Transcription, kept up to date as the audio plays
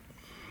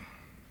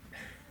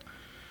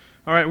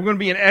All right, we're going to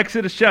be in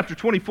Exodus chapter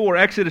 24.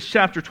 Exodus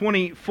chapter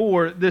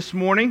 24 this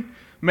morning,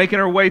 making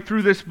our way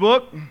through this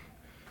book.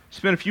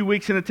 Spent a few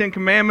weeks in the Ten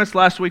Commandments.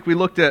 Last week we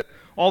looked at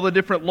all the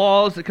different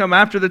laws that come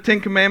after the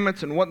Ten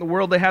Commandments and what in the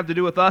world they have to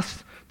do with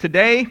us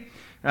today.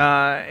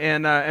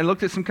 And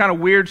looked at some kind of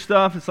weird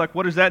stuff. It's like,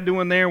 what is that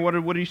doing there? What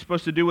are you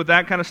supposed to do with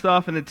that kind of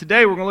stuff? And then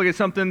today we're going to look at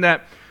something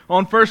that,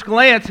 on first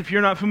glance, if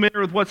you're not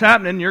familiar with what's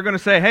happening, you're going to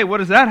say, hey, what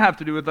does that have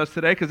to do with us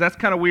today? Because that's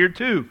kind of weird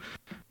too.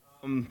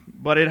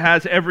 But it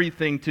has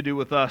everything to do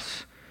with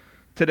us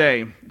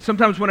today.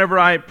 Sometimes whenever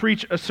I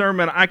preach a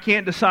sermon, I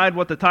can't decide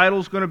what the title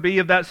is going to be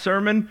of that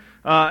sermon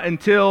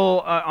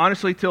until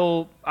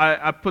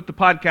I put the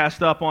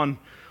podcast up on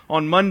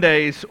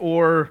Mondays,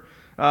 or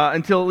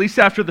until at least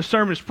after the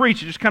sermon is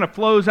preached. It just kind of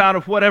flows out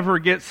of whatever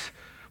gets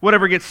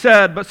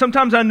said. But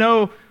sometimes I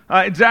know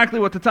exactly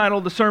what the title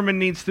of the sermon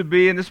needs to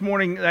be, and this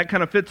morning that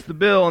kind of fits the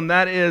bill, and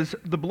that is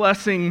The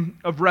Blessing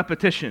of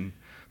Repetition.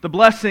 The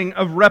Blessing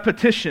of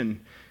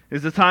Repetition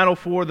is the title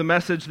for the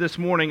message this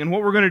morning. And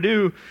what we're going to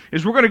do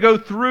is we're going to go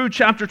through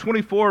chapter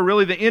 24,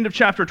 really the end of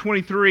chapter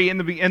 23,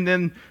 and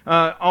then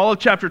all of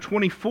chapter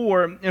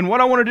 24. And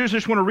what I want to do is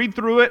just want to read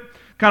through it,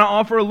 kind of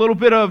offer a little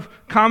bit of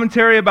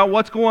commentary about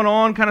what's going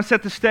on, kind of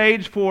set the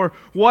stage for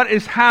what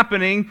is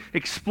happening,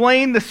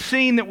 explain the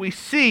scene that we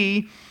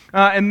see,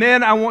 and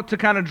then I want to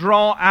kind of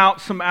draw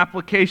out some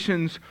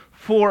applications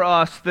for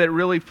us that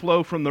really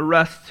flow from the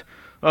rest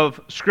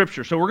of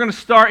Scripture. So we're going to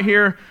start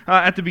here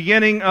at the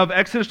beginning of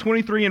Exodus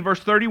 23 and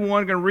verse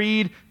 31. I'm going to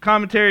read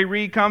commentary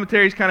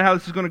is kind of how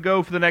this is going to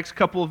go for the next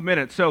couple of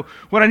minutes. So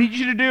what I need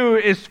you to do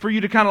is for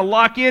you to kind of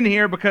lock in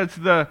here, because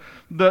the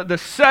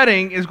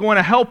setting is going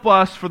to help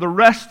us for the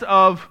rest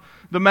of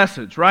the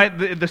message, right?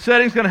 The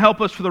setting is going to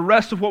help us for the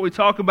rest of what we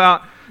talk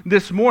about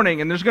this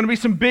morning. And there's going to be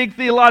some big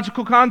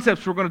theological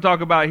concepts we're going to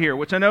talk about here,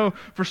 which I know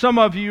for some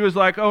of you is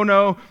like, oh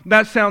no,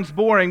 that sounds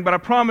boring. But I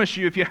promise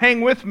you, if you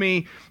hang with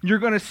me, you're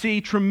going to see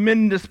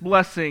tremendous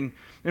blessing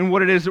in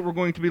what it is that we're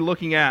going to be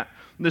looking at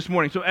this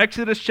morning. So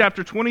Exodus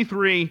chapter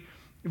 23,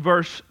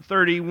 verse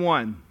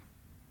 31.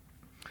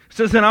 It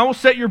says, "And I will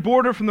set your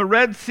border from the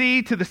Red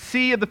Sea to the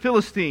Sea of the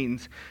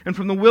Philistines, and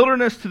from the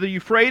wilderness to the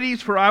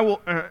Euphrates, from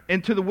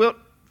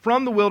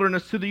the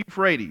wilderness to the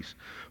Euphrates.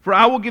 For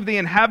I will give the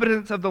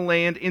inhabitants of the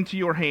land into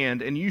your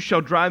hand, and you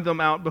shall drive them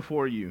out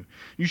before you.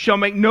 You shall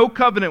make no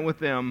covenant with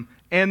them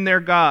and their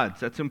gods."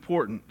 That's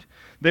important.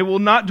 "They will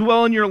not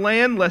dwell in your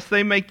land, lest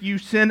they make you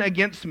sin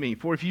against me.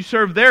 For if you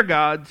serve their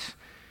gods,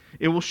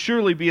 it will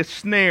surely be a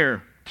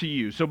snare to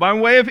you." So by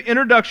way of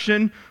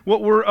introduction,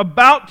 what we're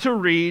about to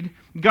read,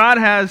 God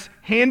has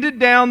handed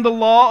down the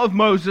law of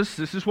Moses.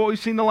 This is what we've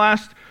seen the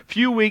last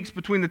few weeks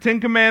between the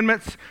Ten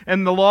Commandments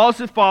and the laws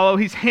that follow.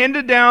 He's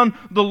handed down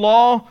the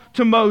law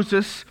to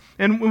Moses,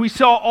 and we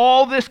saw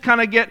all this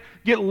kind of get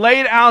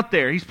laid out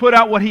there. He's put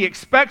out what he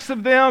expects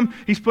of them.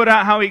 He's put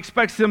out how he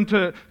expects them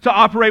to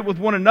operate with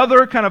one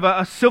another, kind of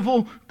a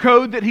civil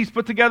code that he's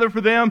put together for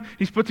them.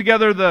 He's put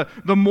together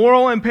the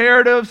moral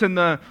imperatives and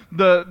the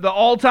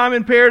all-time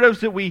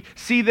imperatives that we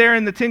see there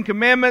in the Ten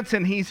Commandments,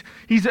 and he's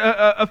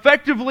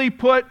effectively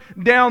put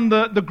down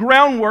the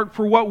groundwork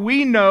for what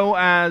we know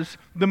as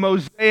the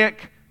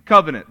Mosaic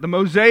Covenant. The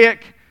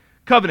Mosaic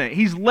Covenant.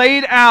 He's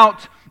laid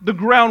out the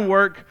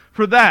groundwork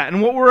for that.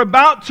 And what we're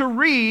about to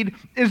read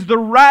is the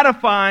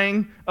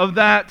ratifying of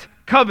that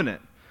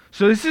covenant.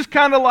 So this is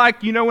kind of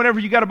like, whenever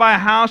you got to buy a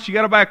house, you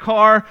got to buy a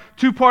car,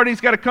 two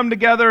parties got to come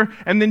together,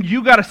 and then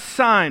you got to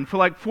sign for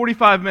like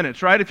 45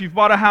 minutes, right? If you've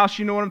bought a house,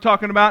 you know what I'm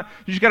talking about.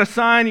 You just got to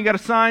sign, you got to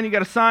sign, you got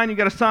to sign, you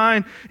got to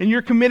sign, and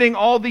you're committing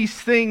all these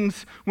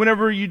things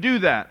whenever you do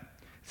that.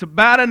 It's a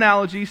bad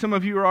analogy. Some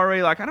of you are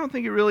already like, I don't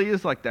think it really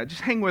is like that.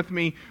 Just hang with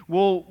me.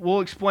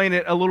 We'll explain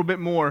it a little bit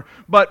more.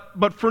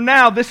 But for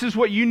now, this is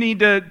what you need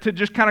to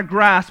just kind of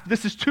grasp.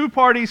 This is two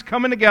parties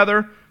coming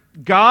together,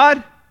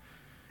 God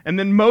and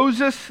then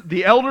Moses,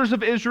 the elders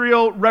of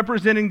Israel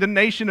representing the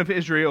nation of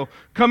Israel,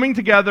 coming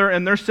together,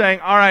 and they're saying,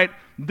 all right,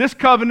 this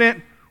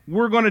covenant,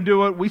 we're going to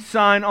do it. We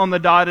sign on the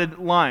dotted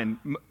line.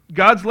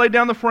 God's laid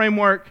down the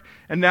framework,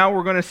 and now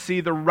we're going to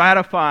see the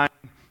ratifying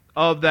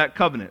of that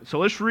covenant. So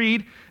let's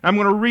read. I'm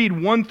going to read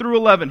 1 through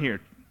 11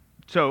 here.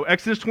 So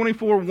Exodus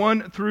 24,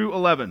 1 through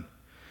 11.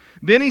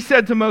 "Then he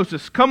said to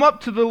Moses, 'Come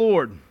up to the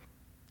Lord,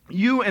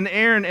 you and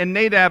Aaron and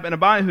Nadab and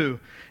Abihu,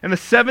 and the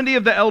 70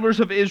 of the elders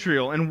of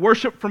Israel, and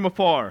worship from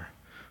afar.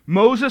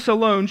 Moses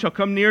alone shall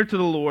come near to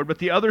the Lord, but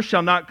the others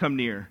shall not come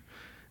near,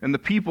 and the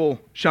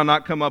people shall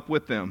not come up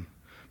with them.'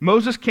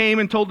 Moses came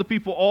and told the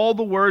people all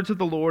the words of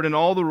the Lord and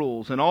all the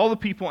rules. And all the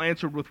people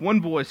answered with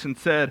one voice and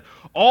said,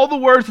 'All the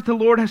words that the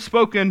Lord has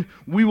spoken,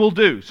 we will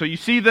do.'" So you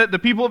see that the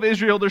people of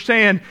Israel, they're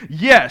saying,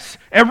 yes,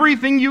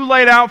 everything you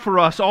laid out for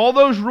us, all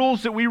those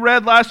rules that we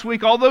read last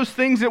week, all those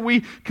things that we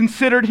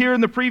considered here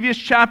in the previous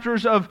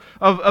chapters of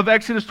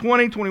Exodus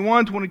 20,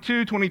 21,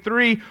 22,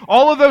 23,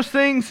 all of those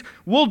things,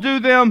 we'll do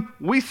them.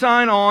 We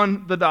sign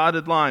on the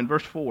dotted line.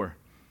 Verse 4.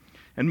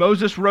 "And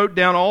Moses wrote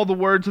down all the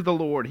words of the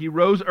Lord. He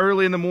rose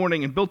early in the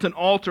morning and built an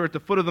altar at the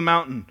foot of the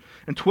mountain,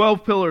 and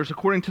 12 pillars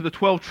according to the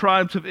 12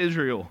 tribes of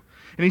Israel.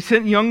 And he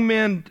sent young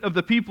men of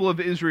the people of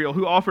Israel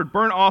who offered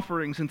burnt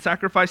offerings and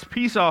sacrificed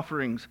peace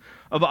offerings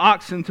of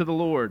oxen to the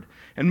Lord.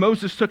 And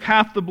Moses took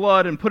half the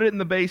blood and put it in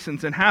the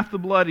basins, and half the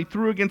blood he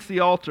threw against the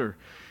altar.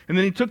 And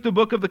then he took the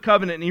book of the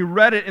covenant and he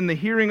read it in the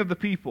hearing of the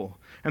people.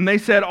 And they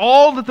said,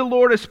 all that the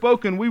Lord has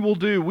spoken we will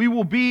do. We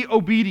will be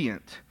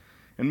obedient.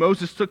 And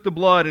Moses took the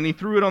blood and he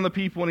threw it on the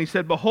people and he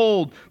said,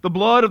 behold, the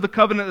blood of the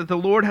covenant that the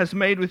Lord has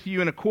made with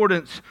you in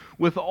accordance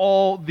with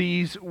all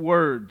these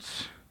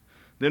words.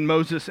 Then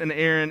Moses and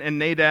Aaron and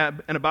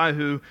Nadab and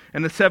Abihu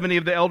and the 70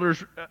 of the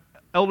elders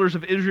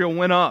of Israel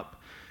went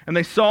up. And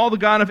they saw the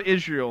God of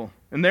Israel.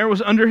 And there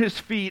was under his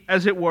feet,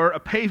 as it were, a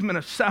pavement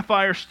of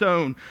sapphire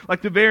stone,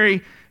 like the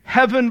very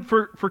heaven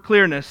for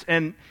clearness.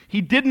 And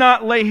he did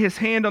not lay his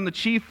hand on the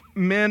chief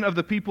men of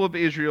the people of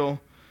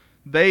Israel.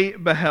 They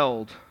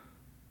beheld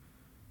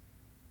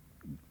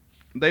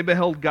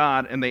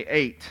God, and they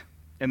ate,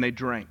 and they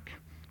drank.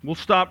 We'll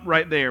stop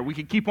right there. We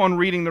could keep on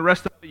reading the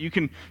rest of it. You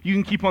can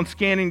keep on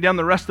scanning down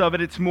the rest of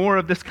it. It's more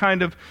of this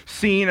kind of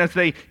scene as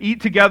they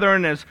eat together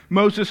and as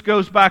Moses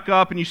goes back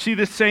up, and you see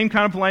this same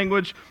kind of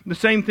language, the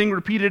same thing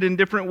repeated in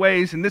different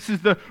ways, and this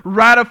is the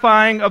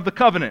ratifying of the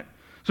covenant.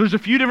 So there's a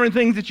few different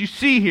things that you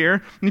see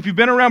here, and if you've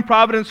been around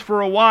Providence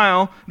for a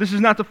while, this is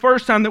not the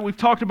first time that we've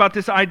talked about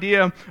this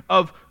idea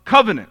of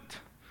covenant.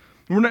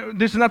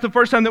 This is not the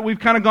first time that we've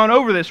kind of gone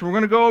over this. We're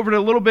going to go over it a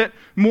little bit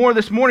more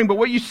this morning. But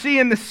what you see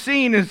in the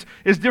scene is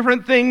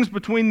different things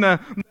between the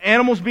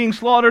animals being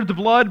slaughtered, the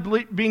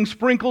blood being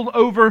sprinkled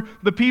over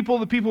the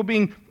people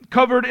being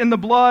covered in the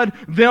blood,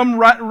 them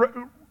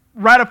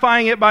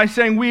ratifying it by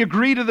saying, we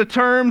agree to the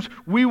terms,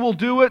 we will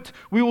do it,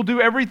 we will do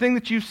everything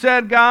that you've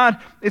said,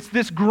 God. It's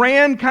this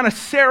grand kind of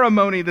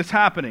ceremony that's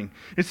happening.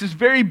 It's this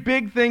very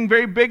big thing,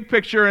 very big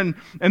picture, and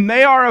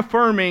they are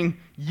affirming,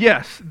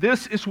 yes,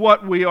 this is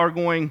what we are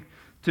going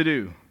to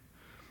do.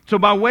 So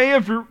by way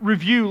of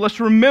review, let's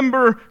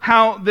remember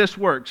how this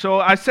works. So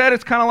I said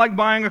it's kind of like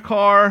buying a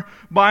car,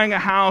 buying a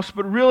house,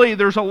 but really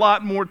there's a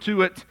lot more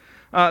to it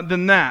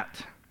than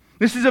that.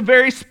 This is a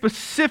very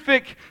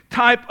specific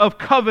type of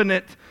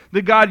covenant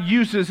that God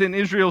uses in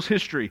Israel's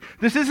history.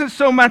 This isn't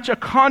so much a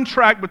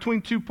contract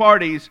between two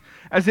parties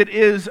as it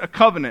is a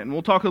covenant. And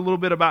we'll talk a little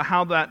bit about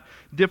how that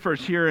differs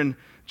here in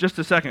just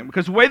a second.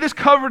 Because the way this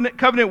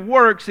covenant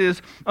works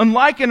is,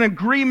 unlike an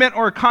agreement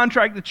or a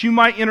contract that you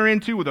might enter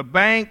into with a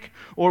bank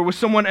or with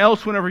someone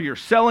else whenever you're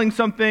selling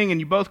something and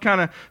you both kind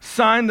of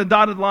sign the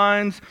dotted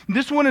lines,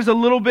 this one is a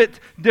little bit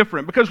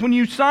different. Because when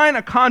you sign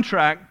a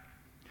contract,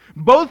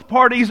 both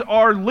parties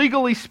are,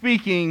 legally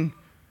speaking,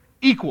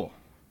 equal.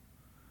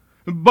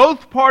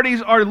 Both parties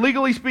are,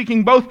 legally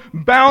speaking, both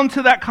bound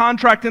to that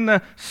contract in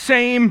the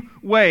same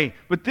way.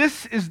 But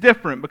this is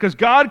different because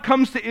God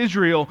comes to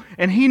Israel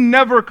and He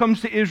never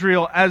comes to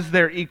Israel as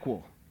their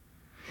equal.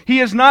 He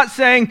is not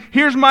saying,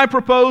 here's my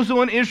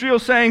proposal, and Israel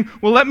saying,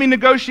 well, let me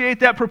negotiate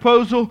that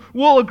proposal.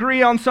 We'll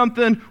agree on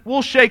something.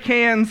 We'll shake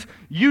hands.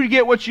 You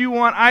get what you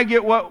want. I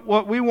get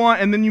what we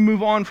want. And then you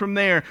move on from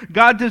there.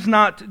 God does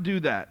not do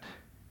that.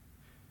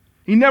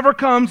 He never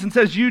comes and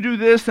says, you do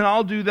this and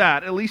I'll do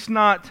that. At least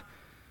not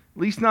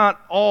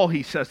all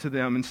he says to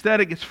them.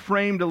 Instead, it gets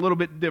framed a little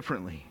bit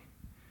differently.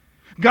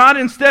 God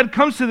instead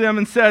comes to them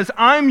and says,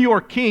 I'm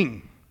your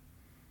king.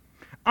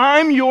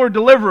 I'm your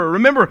deliverer.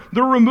 Remember,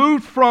 they're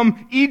removed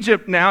from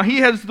Egypt now. He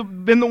has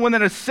been the one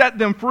that has set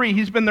them free.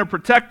 He's been their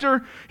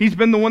protector. He's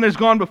been the one that's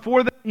gone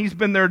before them. He's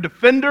been their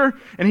defender.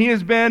 And He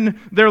has been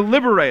their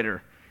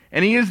liberator.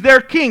 And He is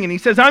their king. And He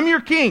says, I'm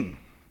your king.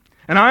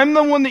 And I'm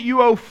the one that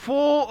you owe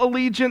full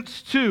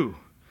allegiance to.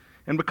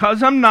 And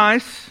because I'm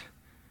nice,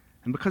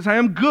 and because I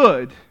am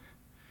good,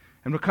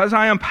 and because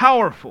I am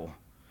powerful,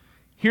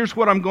 here's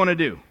what I'm going to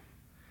do.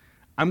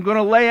 I'm going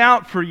to lay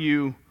out for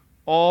you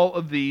all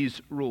of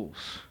these rules.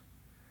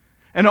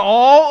 And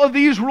all of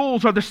these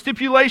rules are the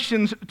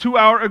stipulations to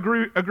our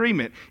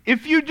agreement.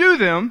 If you do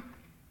them,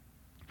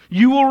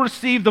 you will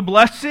receive the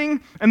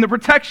blessing and the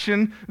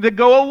protection that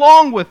go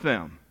along with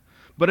them.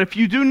 But if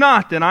you do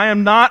not, then I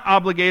am not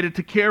obligated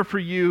to care for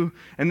you,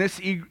 and this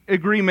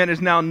agreement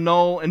is now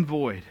null and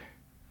void.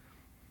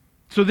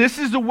 So this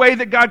is the way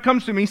that God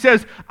comes to me. He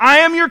says, I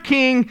am your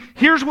king.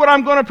 Here's what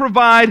I'm going to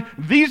provide.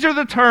 These are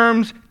the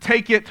terms.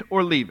 Take it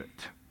or leave it.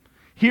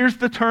 Here's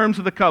the terms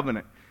of the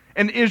covenant.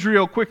 And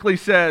Israel quickly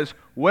says,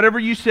 whatever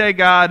you say,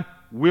 God,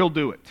 we'll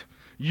do it.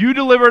 You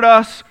delivered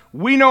us.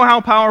 We know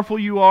how powerful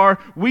you are.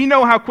 We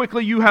know how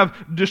quickly you have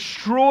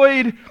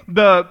destroyed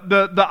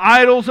the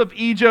idols of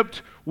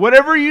Egypt.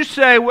 Whatever you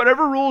say,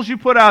 whatever rules you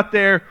put out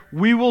there,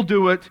 we will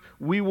do it.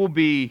 We will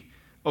be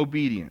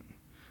obedient.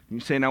 You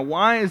say, now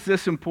why is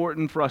this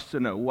important for us to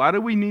know? Why do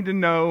we need to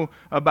know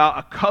about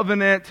a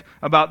covenant,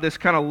 about this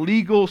kind of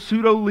legal,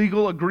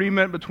 pseudo-legal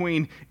agreement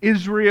between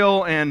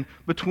Israel and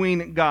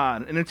between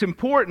God? And it's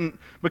important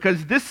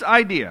because this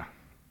idea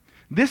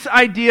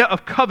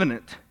of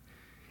covenant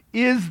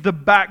is the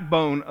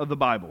backbone of the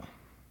Bible.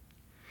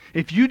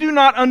 If you do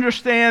not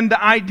understand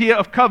the idea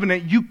of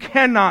covenant, you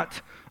cannot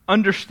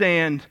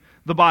understand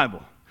the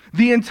Bible.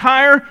 The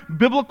entire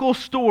biblical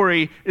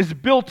story is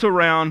built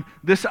around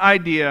this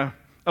idea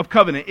of of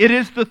covenant. It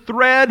is the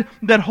thread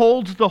that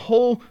holds the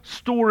whole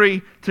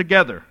story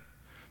together.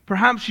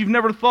 Perhaps you've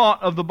never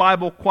thought of the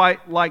Bible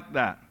quite like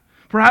that.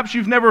 Perhaps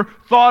you've never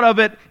thought of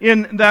it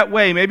in that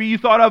way. Maybe you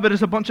thought of it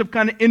as a bunch of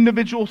kind of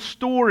individual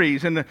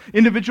stories and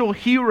individual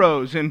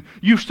heroes, and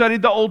you've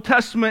studied the Old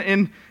Testament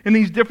in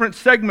these different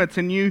segments,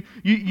 and you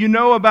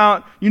know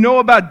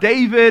about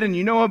David, and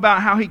you know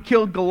about how he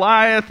killed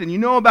Goliath, and you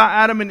know about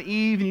Adam and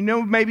Eve, and you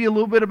know maybe a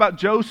little bit about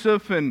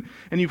Joseph, and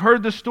you've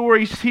heard the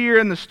stories here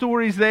and the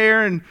stories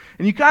there, and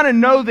you kind of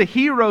know the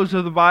heroes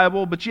of the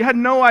Bible, but you had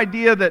no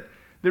idea that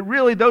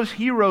really those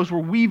heroes were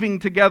weaving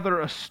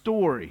together a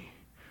story.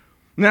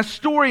 And that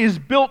story is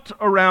built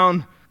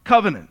around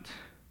covenant.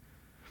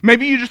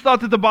 Maybe you just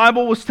thought that the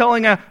Bible was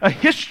telling a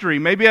history,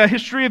 maybe a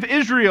history of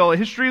Israel, a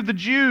history of the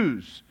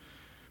Jews.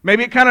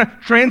 Maybe it kind of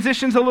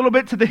transitions a little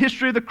bit to the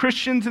history of the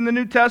Christians in the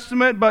New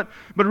Testament, but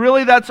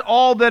really that's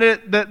all that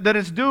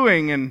it's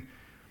doing. And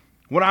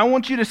what I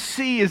want you to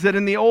see is that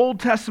in the Old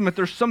Testament,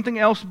 there's something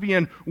else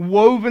being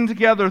woven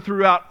together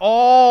throughout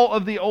all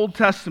of the Old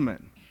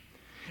Testament.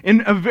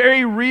 In a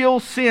very real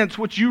sense,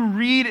 what you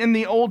read in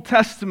the Old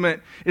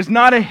Testament is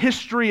not a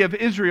history of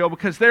Israel,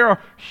 because there are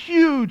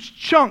huge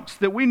chunks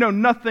that we know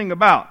nothing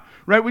about.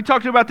 Right? We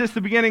talked about this at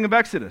the beginning of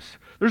Exodus.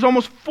 There's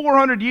almost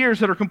 400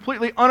 years that are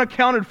completely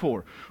unaccounted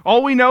for.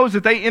 All we know is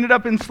that they ended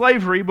up in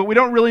slavery, but we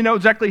don't really know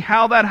exactly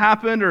how that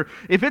happened, or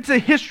if it's a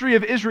history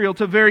of Israel,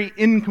 it's a very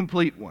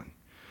incomplete one.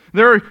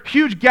 There are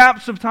huge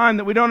gaps of time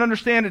that we don't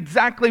understand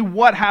exactly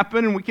what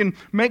happened, and we can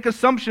make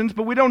assumptions,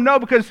 but we don't know,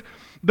 because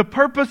the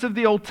purpose of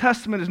the Old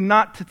Testament is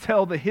not to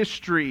tell the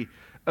history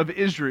of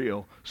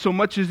Israel so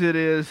much as it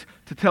is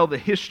to tell the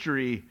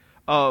history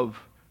of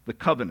the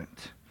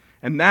covenant.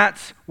 And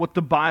that's what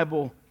the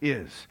Bible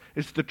is.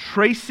 It's the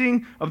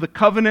tracing of the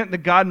covenant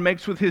that God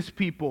makes with His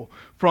people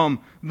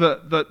from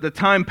the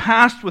time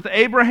past with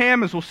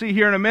Abraham, as we'll see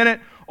here in a minute,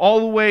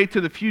 all the way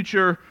to the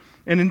future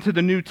and into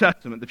the New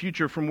Testament, the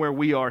future from where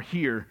we are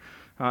here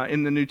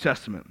in the New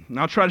Testament. And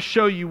I'll try to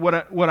show you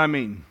what I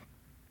mean.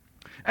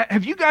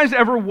 Have you guys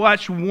ever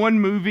watched one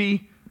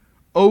movie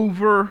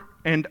over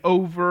and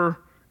over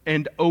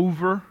and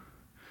over?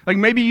 Like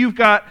maybe you've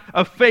got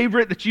a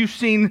favorite that you've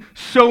seen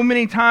so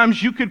many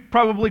times, you could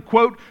probably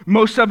quote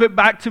most of it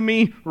back to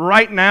me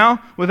right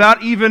now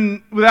without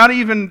even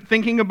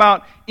thinking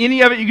about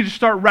any of it. You could just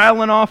start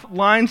rattling off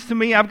lines to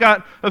me. I've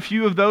got a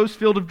few of those.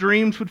 Field of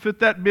Dreams would fit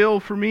that bill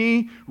for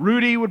me.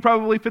 Rudy would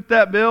probably fit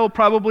that bill.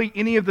 Probably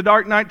any of the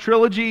Dark Knight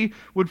trilogy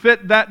would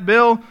fit that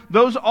bill.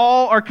 Those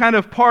all are kind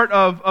of part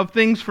of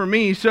things for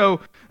me. So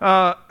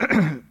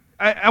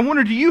I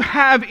wonder, do you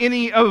have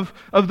any of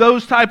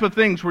those type of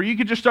things where you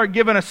could just start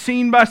giving a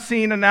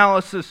scene-by-scene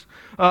analysis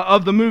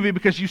of the movie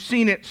because you've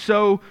seen it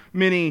so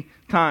many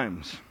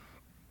times?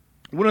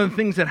 One of the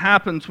things that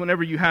happens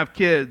whenever you have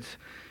kids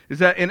is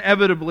that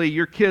inevitably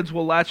your kids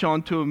will latch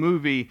on to a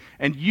movie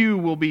and you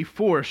will be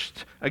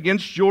forced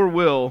against your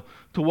will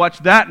to watch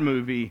that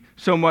movie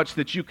so much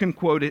that you can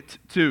quote it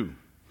too.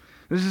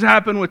 This has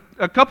happened with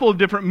a couple of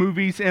different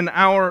movies in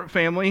our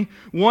family.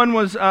 One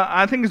was,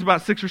 I think it was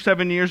about 6 or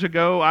 7 years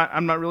ago.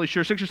 I'm not really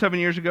sure. 6 or 7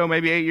 years ago,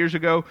 maybe 8 years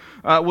ago,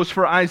 was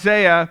for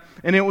Isaiah,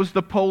 and it was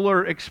the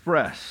Polar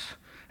Express.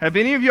 Have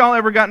any of y'all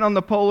ever gotten on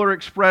the Polar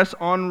Express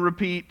on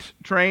repeat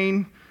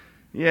train?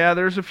 Yeah,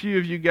 there's a few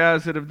of you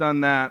guys that have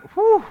done that.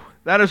 Whew,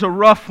 that is a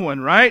rough one,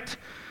 right?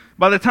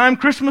 By the time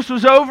Christmas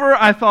was over,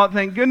 I thought,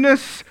 thank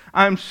goodness,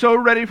 I'm so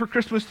ready for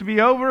Christmas to be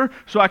over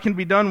so I can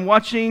be done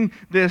watching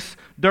this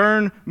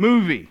darn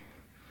movie.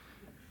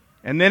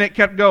 And then it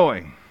kept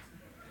going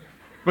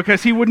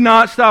because he would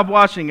not stop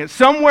watching it.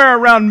 Somewhere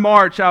around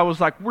March, I was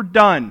like, we're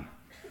done.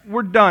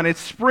 We're done. It's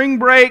spring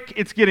break.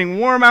 It's getting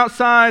warm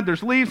outside.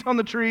 There's leaves on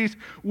the trees.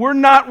 We're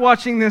not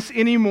watching this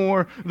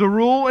anymore. The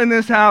rule in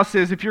this house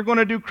is if you're going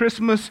to do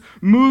Christmas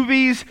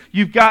movies,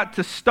 you've got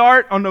to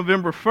start on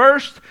November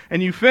 1st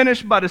and you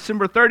finish by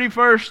December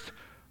 31st.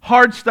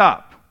 Hard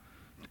stop.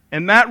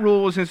 And that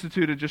rule was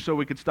instituted just so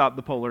we could stop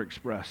the Polar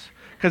Express,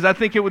 because I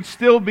think it would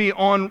still be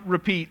on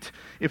repeat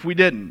if we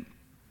didn't.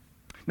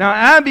 Now,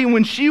 Abby,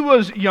 when she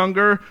was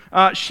younger,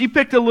 she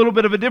picked a little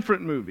bit of a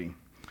different movie.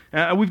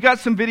 We've got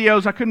some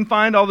videos. I couldn't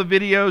find all the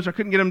videos. I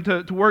couldn't get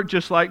them to work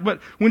just like. But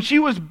when she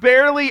was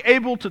barely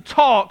able to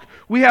talk,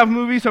 we have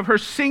movies of her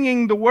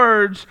singing the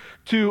words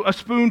to A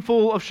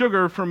Spoonful of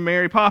Sugar from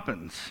Mary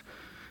Poppins.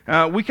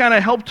 We kind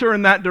of helped her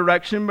in that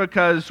direction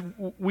because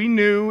we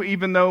knew,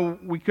 even though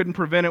we couldn't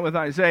prevent it with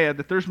Isaiah,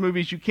 that there's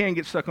movies you can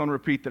get stuck on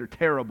repeat that are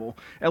terrible.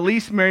 At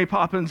least Mary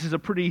Poppins is a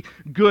pretty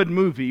good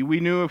movie. We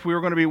knew if we were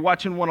going to be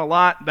watching one a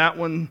lot, that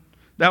one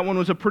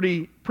was a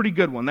pretty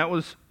good one. That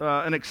was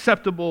an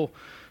acceptable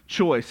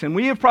choice. And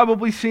we have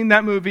probably seen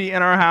that movie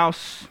in our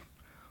house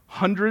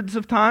hundreds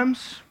of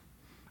times.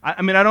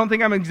 I mean, I don't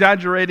think I'm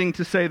exaggerating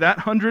to say that,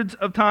 hundreds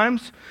of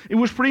times. It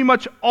was pretty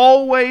much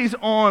always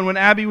on when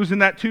Abby was in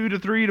that 2 to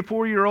 3 to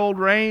 4-year-old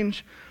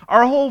range.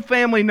 Our whole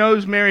family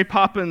knows Mary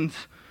Poppins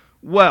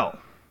well.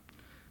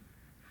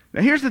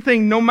 Now here's the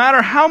thing, no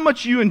matter how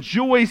much you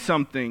enjoy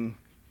something,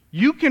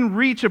 you can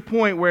reach a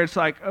point where it's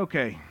like,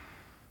 okay,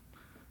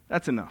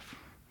 that's enough.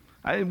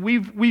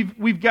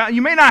 We've got,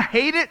 you may not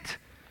hate it,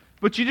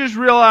 but you just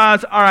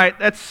realize, all right,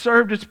 that's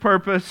served its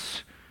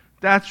purpose.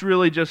 That's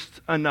really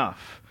just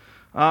enough.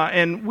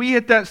 And we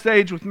hit that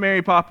stage with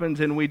Mary Poppins,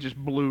 and we just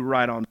blew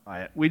right on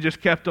by it. We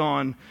just kept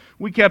on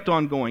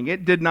going.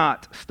 It did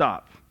not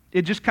stop.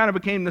 It just kind of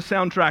became the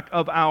soundtrack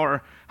of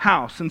our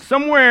house. And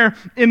somewhere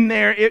in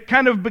there, it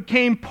kind of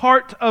became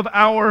part of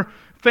our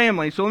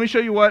family. So let me show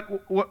you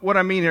what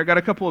I mean here. I got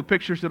a couple of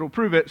pictures that will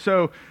prove it.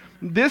 So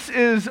this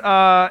is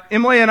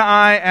Emily and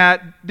I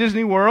at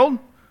Disney World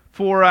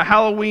for a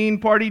Halloween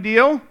party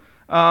deal.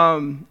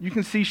 You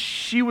can see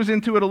she was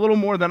into it a little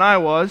more than I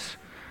was.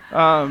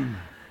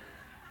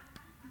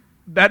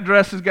 That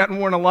dress has gotten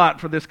worn a lot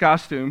for this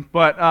costume.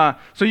 But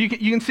so you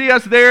can see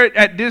us there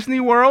at Disney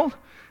World.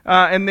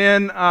 And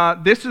then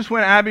this is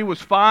when Abby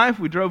was 5.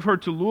 We drove her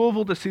to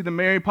Louisville to see the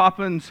Mary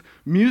Poppins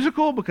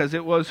musical because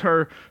it was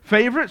her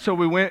favorite. So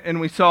we went and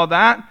we saw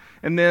that.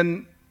 And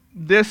then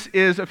this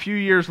is a few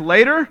years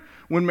later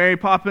when Mary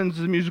Poppins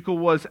the musical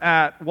was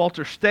at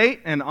Walter State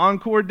and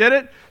Encore did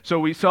it. So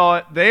we saw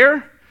it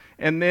there.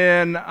 And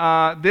then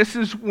this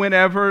is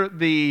whenever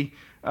the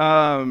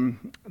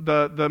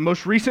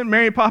most recent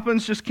Mary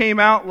Poppins just came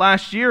out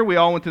last year. We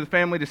all went to the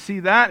family to see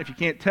that. If you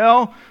can't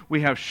tell,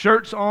 we have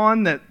shirts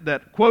on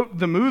that quote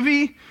the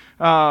movie.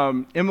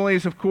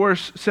 Emily's, of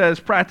course, says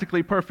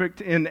practically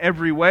perfect in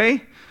every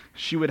way.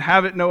 She would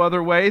have it no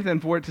other way than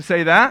for it to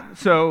say that.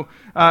 So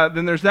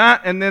then there's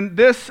that. And then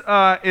this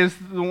is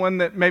the one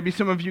that maybe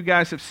some of you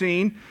guys have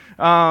seen.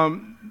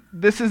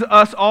 This is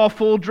us all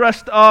full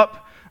dressed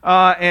up.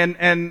 And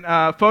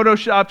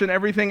photoshopped and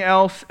everything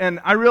else. And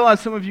I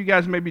realize some of you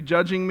guys may be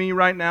judging me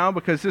right now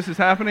because this is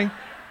happening.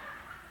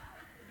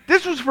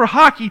 This was for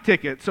hockey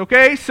tickets,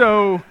 okay?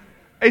 So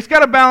it's got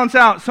to balance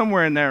out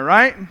somewhere in there,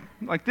 right?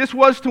 Like this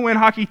was to win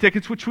hockey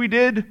tickets, which we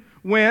did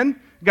win.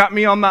 Got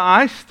me on the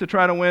ice to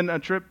try to win a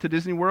trip to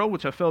Disney World,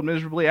 which I failed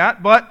miserably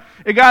at. But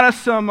it got us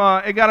some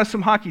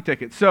hockey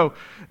tickets. So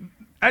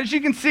as you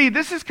can see,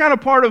 this is kind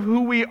of part of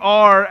who we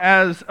are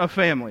as a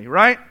family,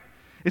 right?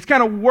 It's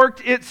kind of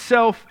worked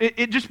itself,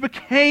 it just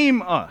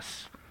became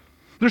us.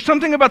 There's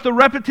something about the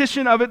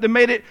repetition of it that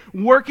made it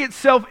work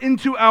itself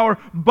into our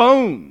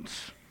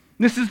bones.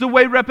 This is the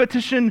way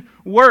repetition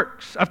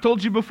works. I've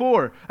told you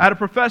before, I had a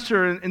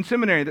professor in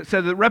seminary that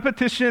said that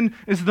repetition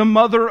is the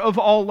mother of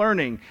all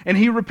learning. And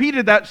he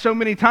repeated that so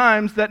many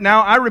times that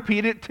now I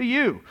repeat it to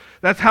you.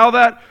 That's how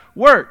that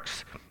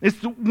works. It's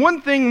the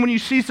one thing when you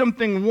see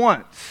something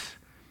once.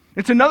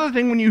 It's another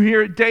thing when you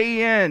hear it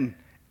day in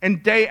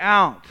and day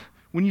out.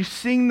 When you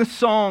sing the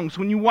songs,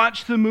 when you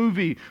watch the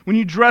movie, when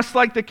you dress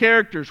like the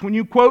characters, when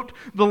you quote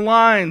the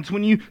lines,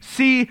 when you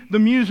see the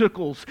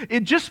musicals,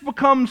 it just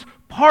becomes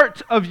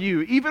part of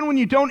you, even when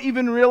you don't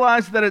even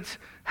realize that it's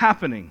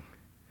happening.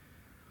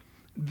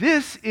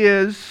 This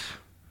is,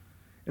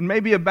 in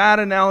maybe a bad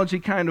analogy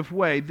kind of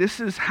way, this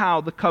is how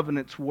the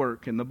covenants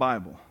work in the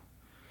Bible.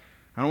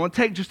 I want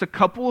to take just a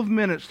couple of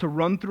minutes to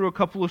run through a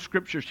couple of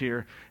scriptures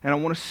here, and I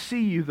want to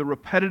see you the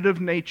repetitive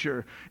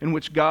nature in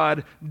which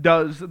God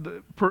does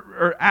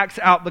or acts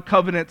out the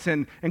covenants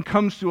and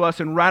comes to us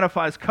and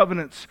ratifies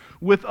covenants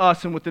with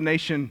us and with the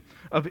nation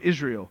of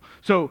Israel.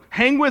 So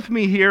hang with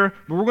me here,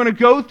 but we're going to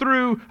go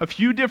through a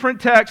few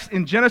different texts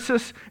in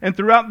Genesis and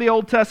throughout the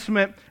Old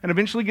Testament and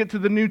eventually get to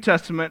the New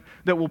Testament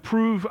that will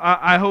prove,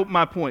 I hope,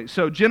 my point.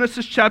 So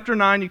Genesis chapter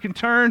 9, you can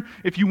turn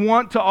if you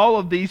want to all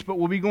of these, but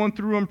we'll be going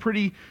through them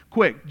pretty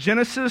quick.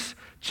 Genesis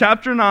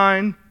chapter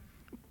 9,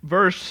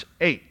 verse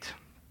 8.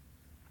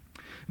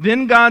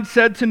 Then God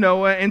said to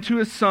Noah and to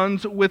his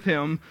sons with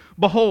him,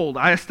 "Behold,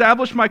 I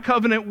establish my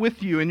covenant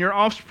with you and your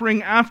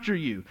offspring after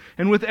you,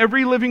 and with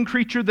every living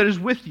creature that is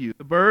with you,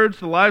 the birds,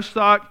 the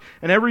livestock,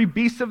 and every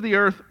beast of the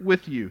earth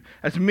with you,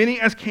 as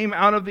many as came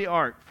out of the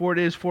ark, for it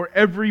is for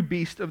every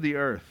beast of the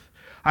earth.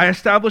 I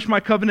establish my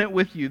covenant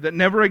with you, that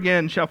never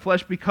again shall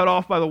flesh be cut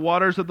off by the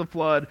waters of the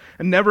flood,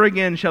 and never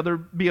again shall there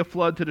be a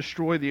flood to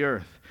destroy the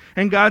earth.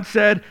 And God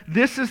said,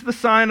 this is the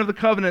sign of the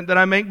covenant that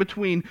I make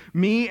between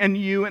me and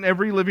you and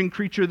every living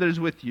creature that is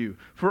with you,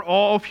 for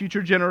all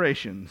future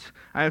generations.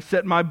 I have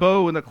set my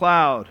bow in the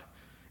cloud,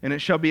 and it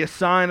shall be a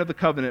sign of the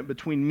covenant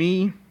between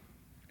me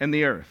and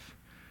the earth."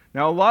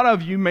 Now, a lot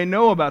of you may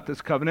know about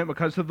this covenant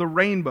because of the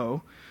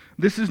rainbow.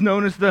 This is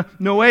known as the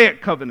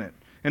Noahic covenant.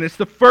 And it's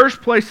the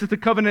first place that the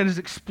covenant is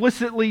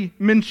explicitly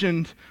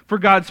mentioned for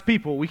God's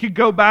people. We could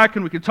go back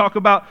and we could talk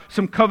about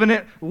some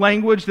covenant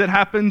language that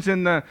happens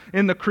in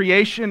the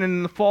creation and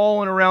in the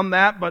fall and around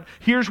that, but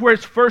here's where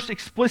it's first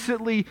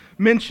explicitly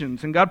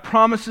mentioned. And God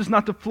promises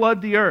not to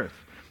flood the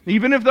earth.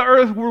 Even if the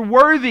earth were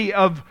worthy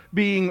of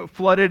being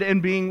flooded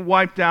and being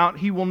wiped out,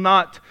 He will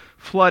not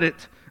flood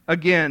it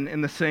again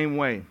in the same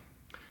way.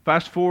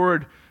 Fast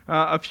forward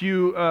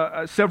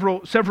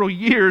several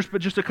years, but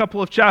just a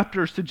couple of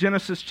chapters to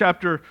Genesis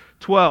chapter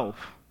 12.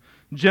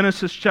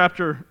 Genesis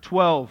chapter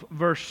 12,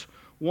 verse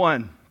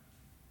 1.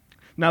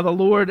 Now the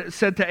Lord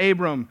said to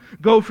Abram,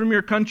 "Go from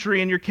your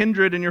country and your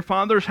kindred and your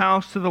father's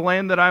house to the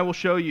land that I will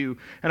show you,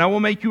 and I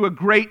will make you a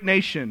great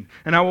nation,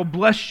 and I will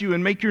bless you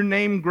and make your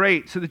name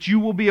great, so that you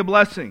will be a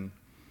blessing.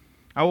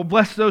 I will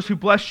bless those who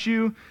bless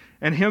you,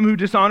 and him who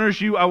dishonors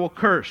you I will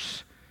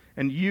curse.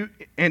 And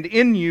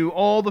in you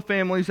all the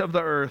families of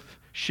the earth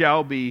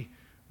shall be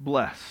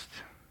blessed.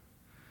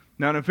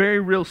 Now, in a very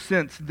real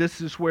sense,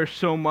 this is where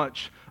so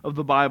much of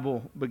the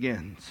Bible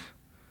begins.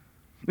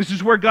 This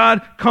is where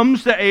God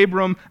comes to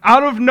Abram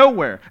out of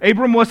nowhere.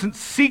 Abram wasn't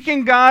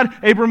seeking God.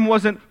 Abram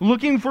wasn't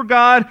looking for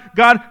God.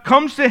 God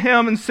comes to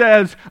him and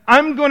says,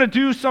 I'm going to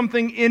do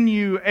something in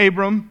you,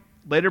 Abram.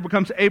 Later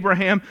becomes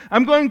Abraham.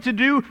 I'm going to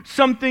do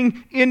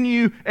something in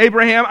you,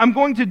 Abraham. I'm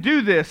going to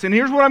do this. And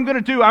here's what I'm going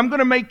to do. I'm going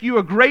to make you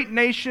a great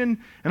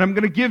nation, and I'm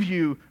going to give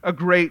you a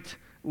great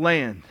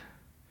land.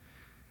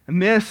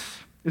 And this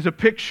is a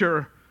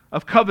picture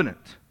of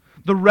covenant.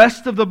 The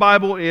rest of the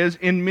Bible is,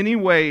 in many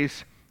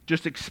ways,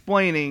 just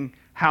explaining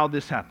how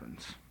this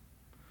happens.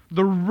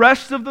 The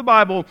rest of the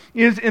Bible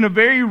is, in a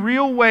very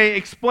real way,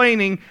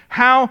 explaining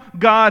how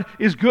God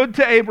is good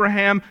to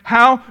Abraham,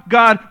 how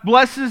God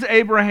blesses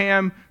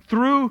Abraham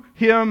through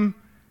him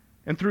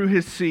and through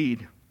his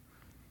seed.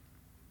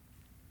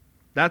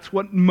 That's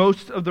what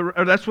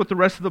the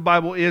rest of the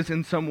Bible is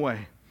in some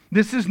way.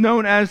 This is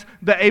known as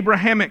the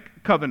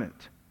Abrahamic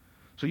covenant.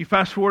 So you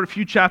fast forward a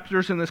few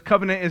chapters and this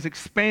covenant is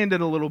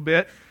expanded a little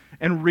bit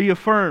and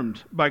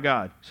reaffirmed by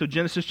God. So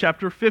Genesis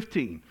chapter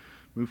 15.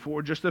 Move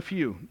forward just a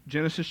few.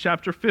 Genesis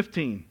chapter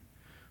 15,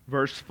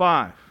 verse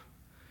 5.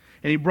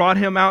 And he brought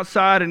him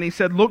outside and he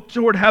said, look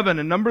toward heaven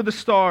and number the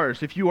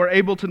stars if you are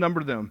able to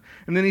number them.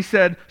 And then he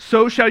said,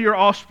 so shall your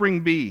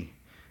offspring be.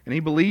 And he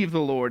believed the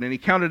Lord and he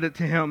counted it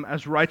to him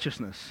as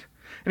righteousness.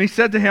 And he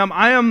said to him,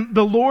 I am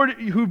the Lord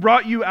who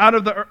brought you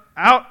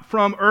out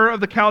from Ur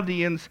of the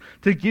Chaldeans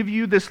to give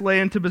you this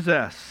land to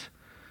possess.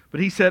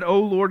 But he said, O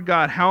Lord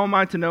God, how am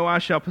I to know I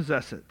shall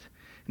possess it?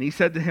 And he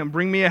said to him,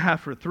 bring me a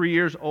heifer 3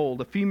 years old,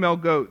 a female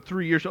goat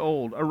 3 years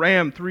old, a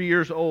ram 3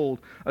 years old,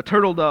 a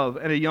turtle dove,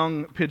 and a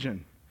young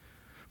pigeon.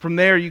 From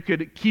there you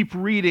could keep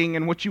reading,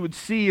 and what you would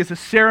see is a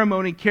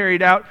ceremony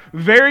carried out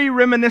very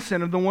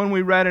reminiscent of the one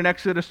we read in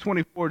Exodus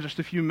 24 just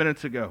a few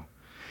minutes ago.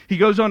 He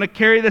goes on to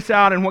carry this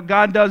out, and what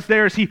God does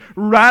there is he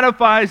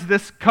ratifies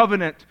this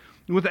covenant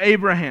with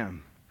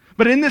Abraham.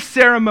 But in this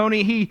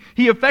ceremony, he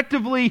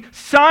effectively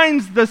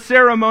signs the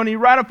ceremony,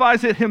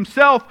 ratifies it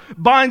himself,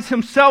 binds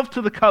himself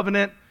to the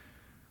covenant,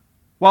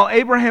 while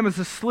Abraham is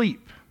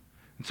asleep.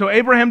 And so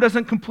Abraham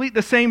doesn't complete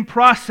the same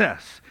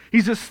process.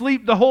 He's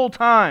asleep the whole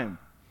time.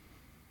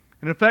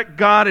 And in fact,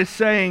 God is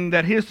saying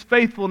that his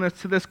faithfulness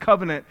to this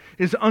covenant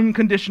is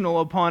unconditional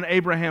upon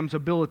Abraham's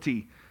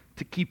ability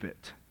to keep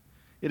it.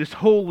 It is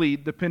wholly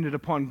dependent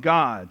upon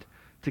God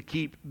to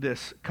keep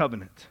this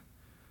covenant.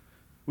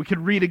 We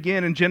could read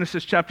again in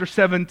Genesis chapter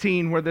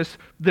 17 where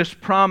this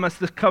promise,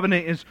 this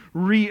covenant is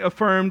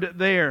reaffirmed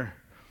there.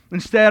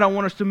 Instead, I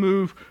want us to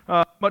move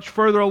much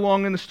further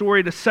along in the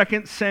story to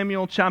 2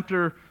 Samuel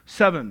chapter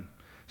 7.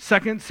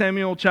 2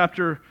 Samuel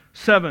chapter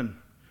 7.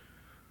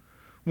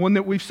 One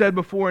that we've said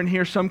before and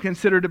here some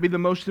consider to be the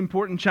most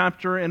important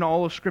chapter in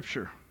all of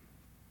Scripture.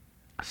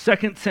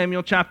 2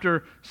 Samuel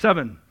chapter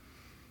 7.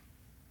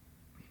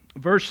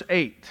 Verse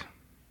 8.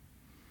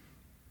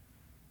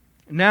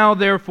 Now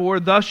therefore,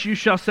 thus you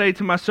shall say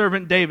to my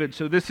servant David.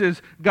 So this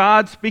is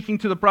God speaking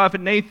to the prophet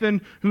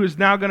Nathan, who is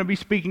now going to be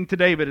speaking to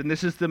David, and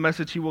this is the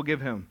message he will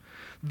give him.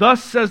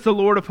 Thus says the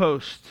Lord of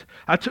hosts,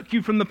 I took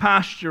you from the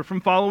pasture,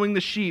 from following the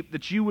sheep,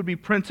 that you would be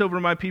prince over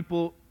my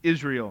people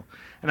Israel.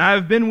 And I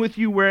have been with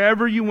you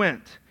wherever you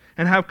went,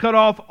 and have cut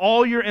off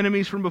all your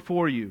enemies from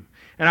before you.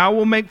 And I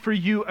will make for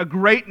you a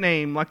great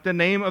name, like the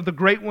name of the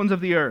great ones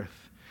of the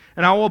earth.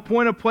 And I will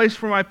appoint a place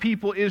for my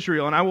people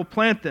Israel, and I will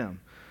plant them,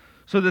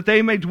 so that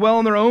they may dwell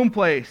in their own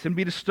place, and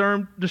be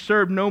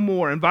disturbed no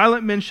more. And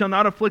violent men shall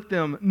not afflict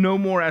them no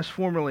more as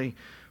formerly,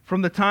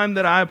 from the time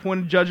that I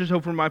appointed judges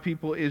over my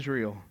people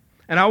Israel.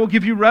 And I will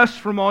give you rest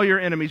from all your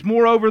enemies.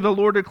 Moreover, the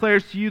Lord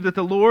declares to you that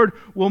the Lord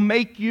will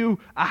make you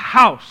a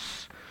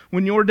house.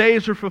 When your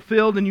days are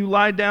fulfilled and you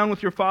lie down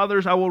with your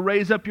fathers, I will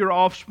raise up your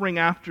offspring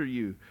after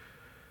you,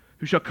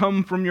 who shall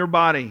come from your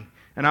body,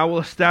 and I will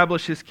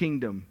establish his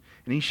kingdom.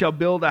 And he shall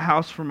build a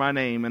house for my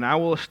name, and I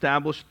will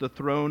establish the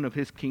throne of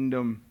his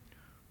kingdom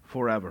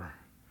forever.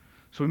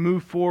 So we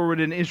move forward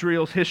in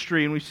Israel's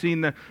history, and we've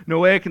seen the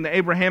Noahic and the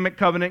Abrahamic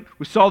covenant.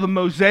 We saw the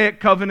Mosaic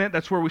covenant.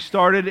 That's where we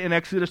started in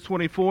Exodus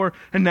 24.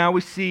 And now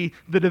we see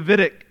the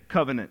Davidic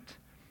covenant.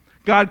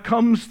 God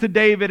comes to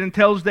David and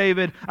tells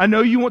David, I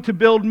know you want to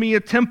build me a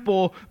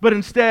temple, but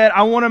instead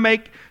I want to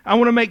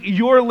make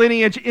your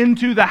lineage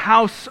into the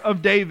house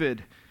of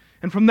David.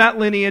 And from that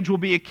lineage will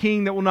be a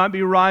king that will not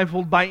be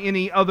rivaled by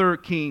any other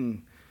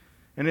king.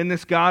 And in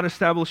this, God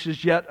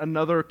establishes yet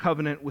another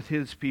covenant with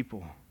his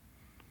people.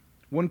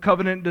 One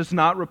covenant does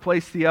not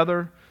replace the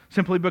other.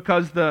 Simply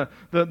because the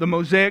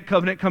Mosaic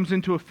covenant comes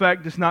into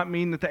effect does not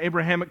mean that the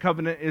Abrahamic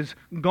covenant is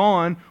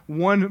gone.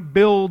 One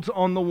builds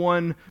on the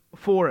one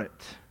before it.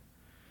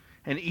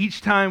 And each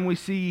time we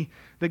see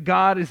that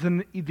God is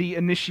the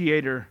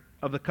initiator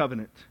of the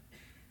covenant.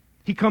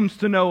 He comes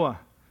to Noah.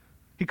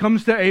 He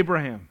comes to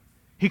Abraham.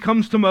 He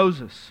comes to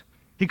Moses.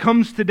 He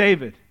comes to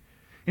David.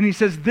 And he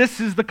says, this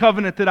is the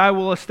covenant that I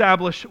will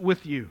establish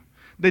with you.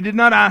 They did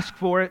not ask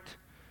for it.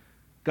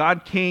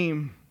 God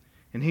came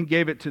and He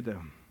gave it to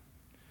them.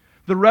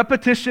 The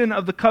repetition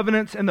of the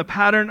covenants and the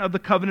pattern of the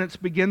covenants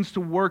begins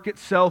to work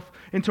itself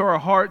into our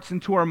hearts,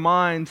 into our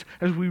minds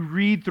as we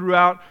read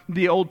throughout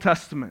the Old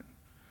Testament.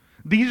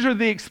 These are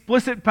the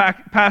explicit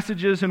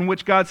passages in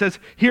which God says,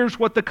 here's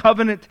what the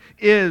covenant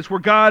is, where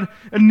God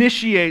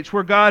initiates,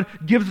 where God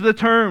gives the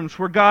terms,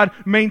 where God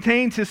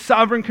maintains His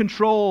sovereign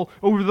control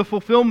over the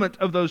fulfillment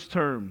of those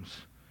terms.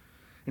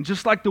 And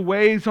just like the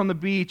waves on the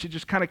beach, it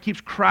just kind of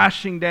keeps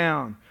crashing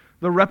down,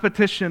 the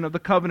repetition of the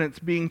covenants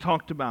being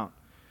talked about.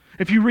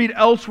 If you read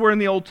elsewhere in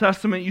the Old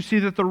Testament, you see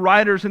that the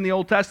writers in the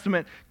Old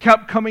Testament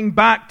kept coming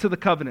back to the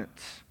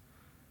covenants.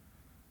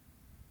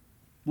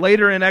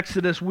 Later in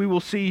Exodus, we will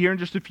see here in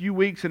just a few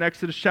weeks in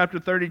Exodus chapter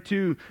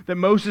 32 that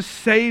Moses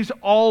saves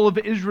all of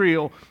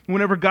Israel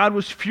whenever God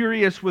was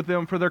furious with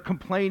them for their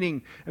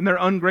complaining and their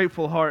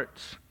ungrateful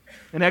hearts.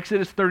 In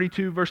Exodus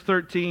 32 verse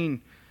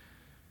 13,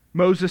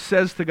 Moses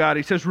says to God,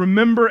 he says,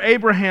 "Remember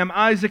Abraham,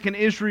 Isaac, and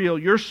Israel,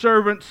 your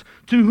servants,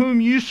 to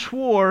whom you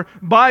swore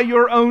by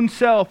your own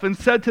self, and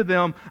said to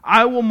them,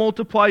 I will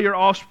multiply your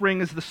offspring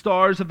as the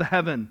stars of the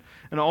heaven,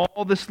 and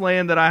all this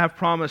land that I have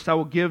promised I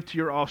will give to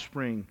your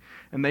offspring,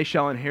 and they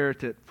shall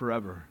inherit it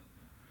forever."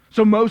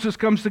 So Moses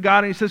comes to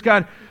God and he says,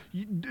 God,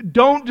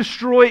 don't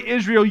destroy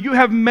Israel. You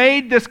have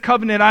made this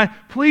covenant. I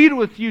plead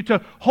with you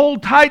to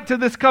hold tight to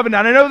this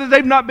covenant. I know that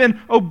they've not been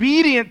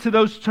obedient to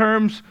those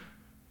terms,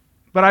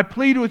 but I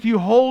plead with you,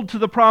 hold to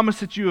the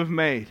promise that you have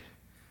made.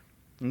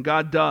 And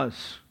God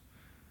does.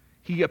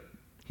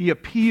 He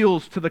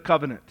appeals to the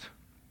covenant.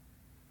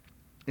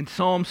 In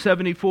Psalm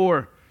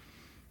 74,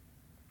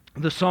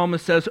 the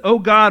psalmist says, "O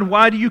God,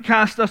 why do you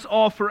cast us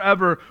off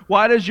forever?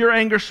 Why does your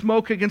anger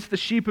smoke against the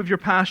sheep of your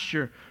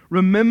pasture?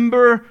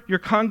 Remember your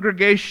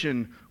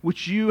congregation,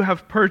 which you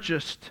have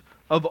purchased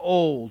of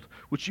old,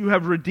 which you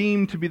have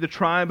redeemed to be the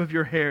tribe of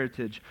your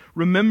heritage.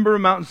 Remember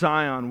Mount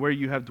Zion, where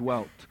you have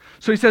dwelt."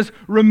 So he says,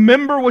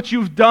 remember what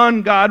you've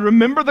done, God.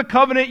 Remember the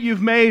covenant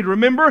you've made.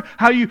 Remember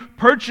how you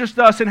purchased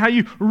us and how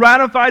you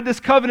ratified this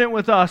covenant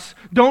with us.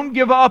 Don't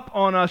give up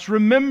on us.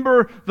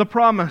 Remember the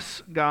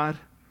promise, God.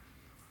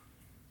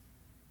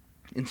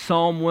 In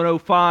Psalm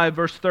 105,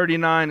 verse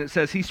 39, it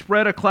says, "He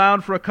spread a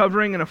cloud for a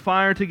covering and a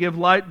fire to give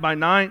light by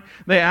night.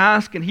 They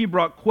asked, and He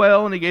brought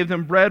quail, and He gave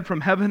them bread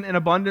from heaven in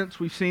abundance."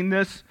 We've seen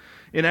this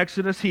in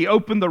Exodus. "He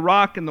opened the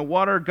rock, and the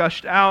water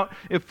gushed out.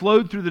 It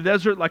flowed through the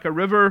desert like a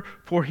river,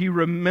 for He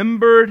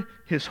remembered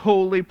His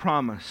holy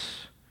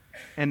promise,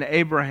 and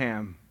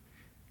Abraham,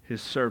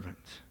 His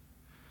servant."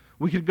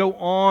 We could go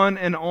on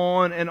and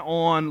on and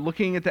on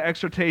looking at the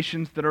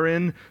exhortations that are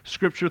in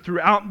Scripture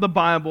throughout the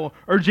Bible,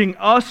 urging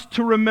us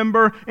to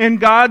remember and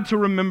God to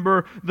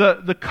remember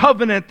the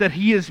covenant that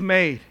He has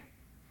made.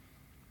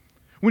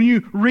 When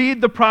you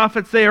read the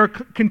prophets, they are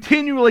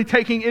continually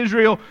taking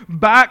Israel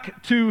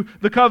back to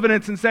the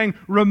covenants and saying,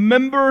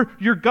 remember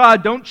your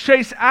God. Don't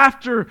chase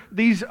after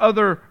these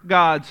other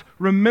gods.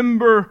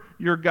 Remember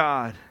your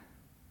God.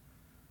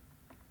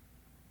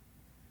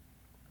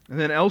 And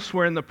then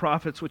elsewhere in the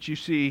prophets, what you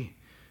see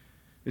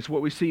is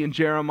what we see in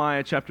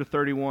Jeremiah chapter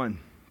 31.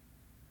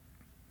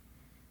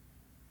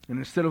 And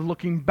instead of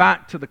looking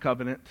back to the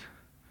covenant,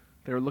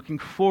 they're looking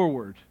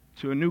forward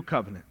to a new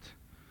covenant.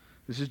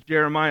 This is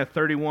Jeremiah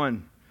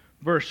 31,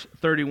 verse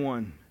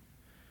 31.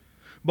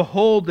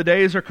 "Behold, the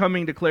days are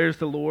coming, declares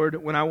the Lord,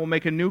 when I will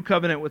make a new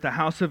covenant with the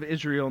house of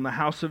Israel and the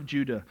house of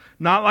Judah,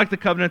 not like the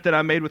covenant that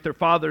I made with their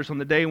fathers on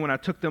the day when I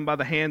took them by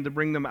the hand to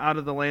bring them out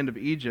of the land of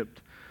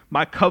Egypt.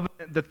 My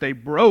covenant that they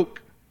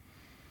broke."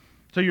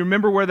 So you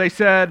remember where they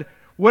said,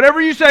 whatever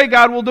you say,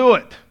 God will do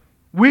it.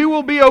 We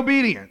will be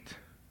obedient.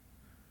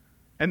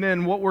 And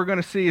then what we're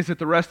going to see is that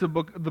the rest of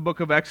the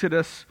book of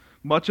Exodus,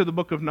 much of the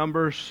book of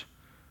Numbers,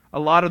 a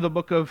lot of the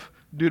book of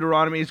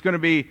Deuteronomy is going to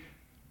be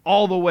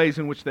all the ways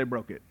in which they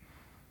broke it.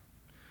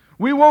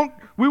 We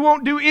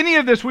won't do any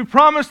of this. We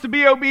promise to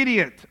be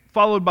obedient.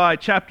 Followed by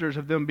chapters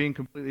of them being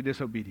completely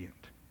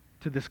disobedient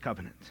to this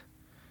covenant.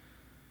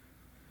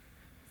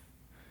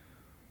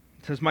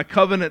 It says, "My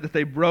covenant that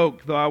they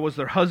broke, though I was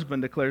their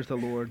husband, declares the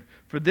Lord.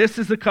 For this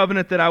is the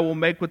covenant that I will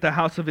make with the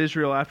house of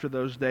Israel after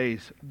those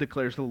days,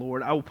 declares the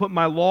Lord. I will put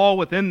my law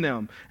within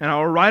them, and I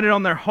will write it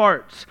on their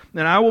hearts,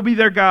 and I will be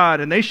their God,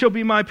 and they shall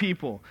be my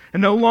people.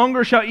 And no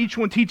longer shall each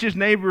one teach his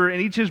neighbor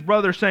and each his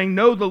brother, saying,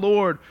 Know the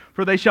Lord,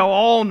 for they shall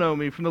all know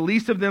me, from the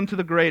least of them to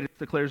the greatest,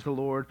 declares the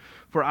Lord.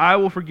 For I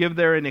will forgive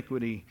their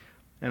iniquity,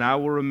 and I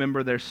will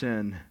remember their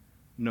sin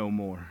no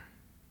more."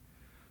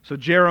 So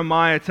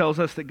Jeremiah tells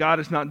us that God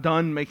is not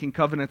done making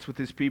covenants with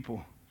His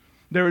people.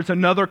 There is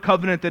another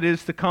covenant that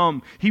is to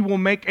come. He will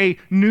make a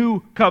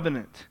new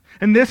covenant.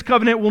 And this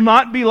covenant will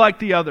not be like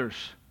the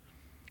others.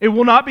 It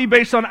will not be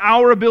based on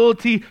our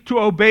ability to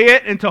obey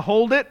it and to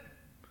hold it,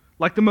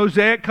 like the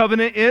Mosaic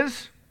covenant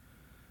is.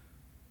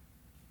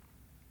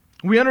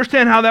 We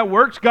understand how that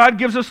works. God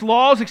gives us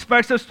laws,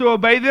 expects us to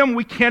obey them.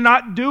 We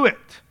cannot do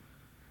it.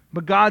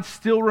 But God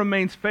still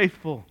remains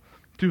faithful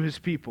to His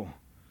people.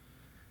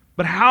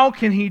 But how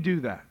can He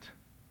do that?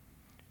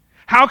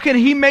 How can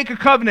he make a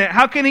covenant?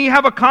 How can he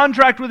have a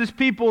contract with his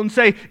people and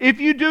say,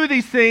 if you do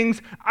these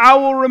things, I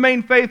will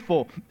remain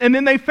faithful? And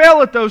then they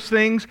fail at those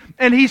things,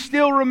 and he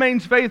still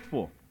remains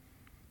faithful.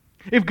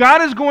 If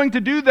God is going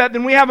to do that,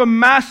 then we have a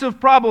massive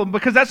problem,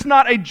 because that's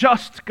not a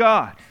just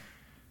God.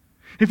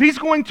 If he's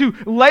going to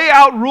lay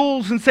out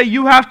rules and say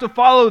you have to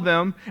follow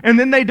them, and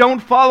then they don't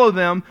follow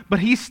them, but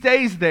he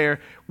stays there,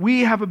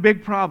 we have a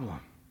big problem.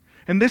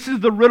 And this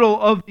is the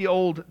riddle of the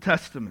Old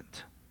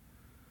Testament.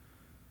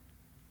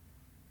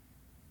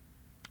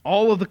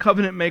 All of the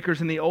covenant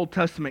makers in the Old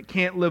Testament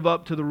can't live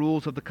up to the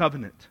rules of the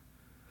covenant.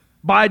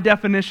 By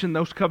definition,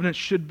 those covenants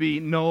should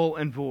be null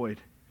and void.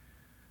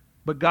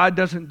 But God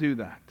doesn't do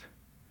that.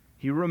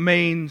 He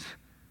remains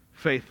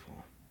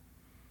faithful.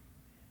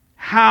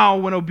 How,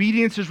 when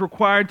obedience is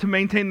required to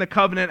maintain the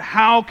covenant,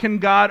 how can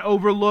God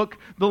overlook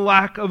the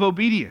lack of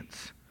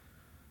obedience?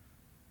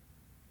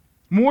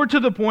 More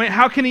to the point,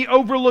 how can he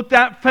overlook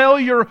that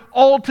failure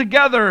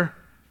altogether?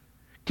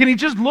 Can he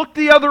just look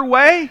the other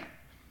way?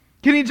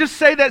 Can he just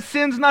say that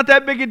sin's not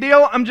that big a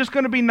deal? I'm just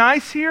going to be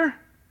nice here?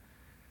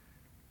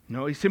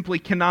 No, he simply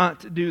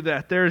cannot do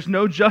that. There is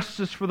no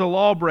justice for the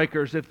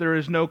lawbreakers if there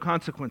is no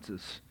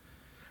consequences.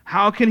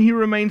 How can he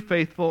remain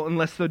faithful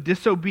unless the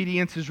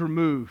disobedience is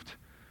removed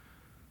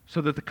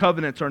so that the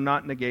covenants are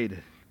not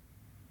negated?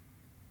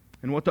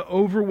 And what the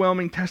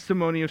overwhelming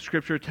testimony of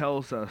Scripture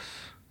tells us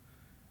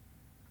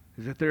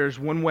is that there is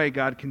one way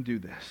God can do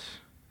this.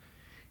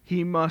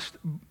 He must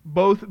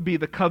both be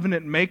the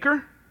covenant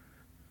maker,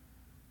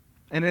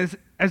 and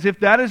as if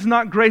that is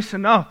not grace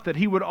enough that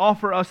he would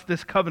offer us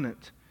this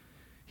covenant,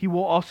 he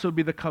will also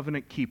be the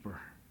covenant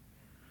keeper.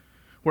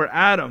 Where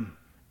Adam,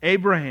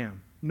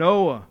 Abraham,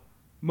 Noah,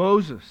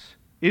 Moses,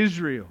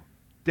 Israel,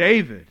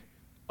 David,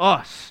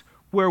 us,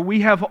 where we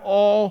have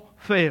all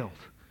failed,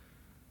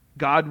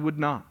 God would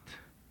not.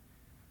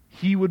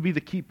 He would be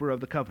the keeper of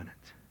the covenant.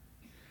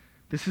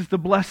 This is the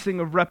blessing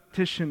of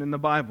repetition in the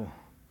Bible.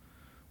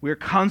 We are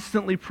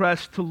constantly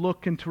pressed to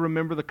look and to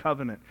remember the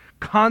covenant,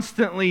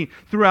 constantly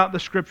throughout the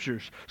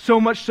Scriptures. So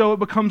much so it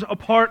becomes a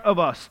part of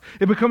us.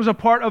 It becomes a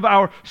part of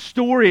our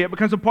story. It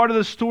becomes a part of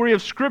the story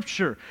of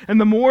Scripture. And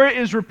the more it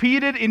is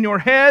repeated in your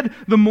head,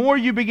 the more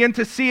you begin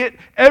to see it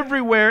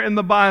everywhere in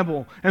the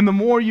Bible. And the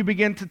more you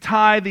begin to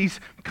tie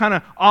these kind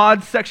of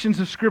odd sections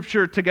of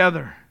Scripture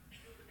together.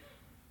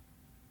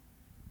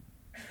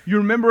 You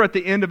remember at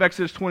the end of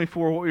Exodus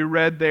 24 what we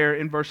read there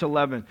in verse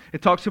 11.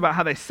 It talks about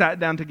how they sat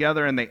down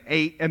together and they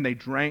ate and they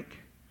drank.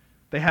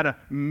 They had a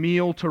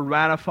meal to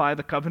ratify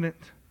the covenant.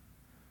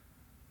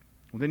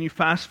 Well, then you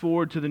fast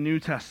forward to the New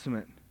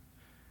Testament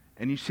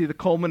and you see the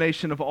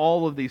culmination of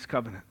all of these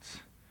covenants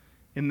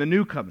in the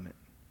New Covenant.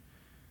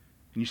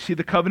 And you see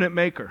the covenant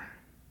maker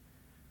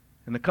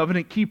and the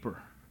covenant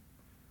keeper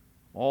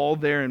all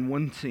there in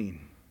one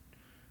scene.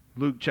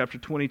 Luke chapter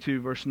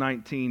 22 verse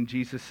 19,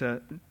 Jesus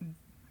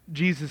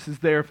is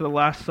there for the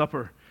Last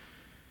Supper.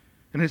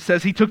 And it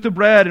says, he took the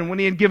bread, and when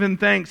he had given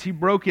thanks, he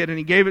broke it, and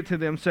he gave it to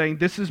them, saying,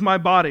 this is my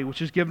body,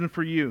 which is given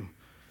for you.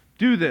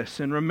 Do this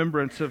in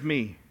remembrance of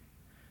me.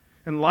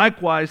 And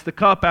likewise, the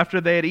cup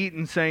after they had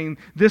eaten, saying,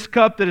 this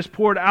cup that is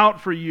poured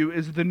out for you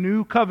is the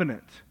new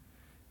covenant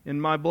in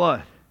my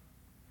blood.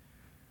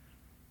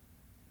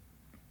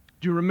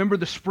 Do you remember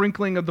the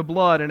sprinkling of the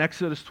blood in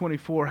Exodus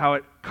 24, how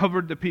it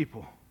covered the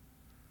people?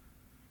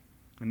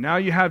 And now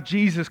you have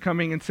Jesus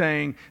coming and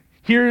saying,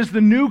 here is the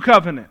new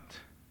covenant.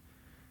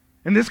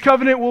 And this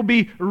covenant will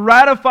be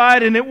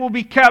ratified and it will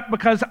be kept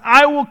because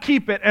I will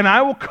keep it and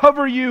I will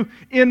cover you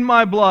in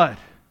my blood.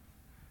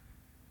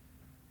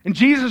 And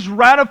Jesus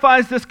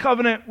ratifies this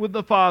covenant with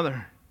the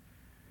Father.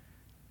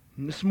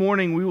 And this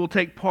morning we will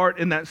take part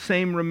in that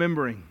same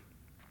remembering.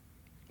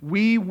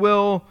 We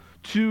will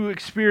too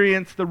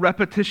experience the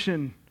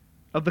repetition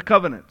of the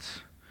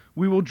covenants.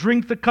 We will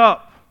drink the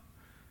cup.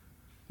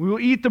 We will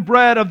eat the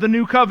bread of the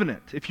new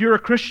covenant. If you're a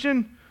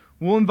Christian,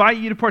 we'll invite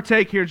you to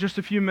partake here in just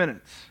a few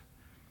minutes.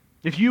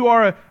 If you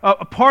are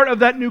a part of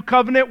that new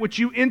covenant which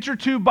you enter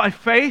to by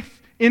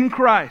faith in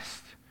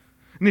Christ,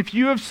 and if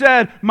you have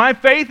said, my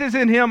faith is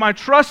in Him, I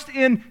trust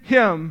in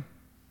Him,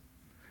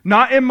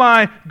 not in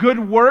my good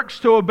works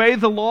to obey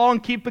the law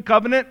and keep the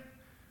covenant,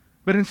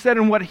 but instead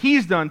in what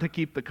He's done to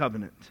keep the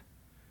covenant,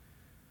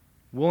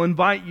 we'll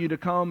invite you to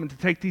come and to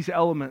take these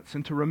elements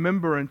and to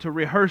remember and to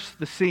rehearse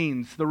the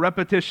scenes, the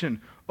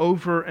repetition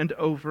over and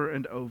over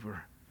and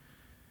over.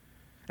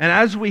 And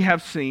as we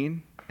have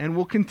seen, and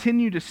will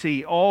continue to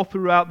see all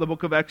throughout the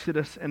book of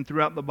Exodus and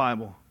throughout the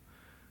Bible,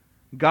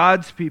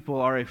 God's people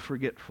are a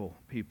forgetful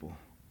people.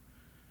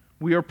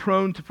 We are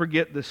prone to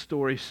forget this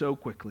story so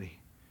quickly.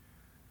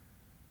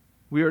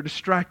 We are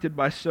distracted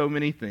by so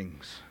many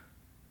things.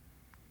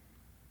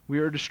 We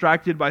are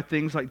distracted by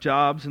things like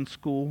jobs and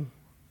school,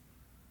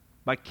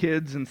 by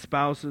kids and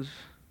spouses,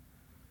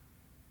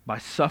 by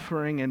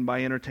suffering and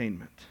by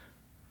entertainment,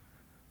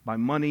 by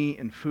money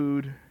and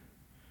food,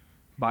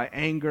 by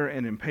anger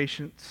and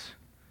impatience,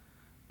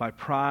 by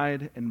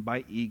pride and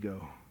by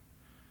ego.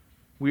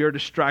 We are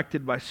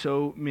distracted by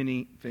so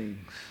many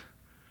things.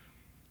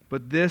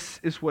 But this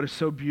is what is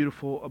so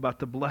beautiful about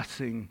the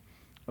blessing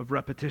of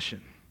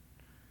repetition.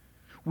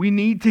 We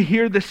need to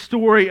hear the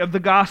story of the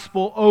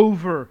gospel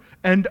over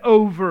and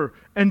over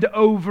and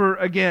over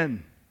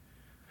again.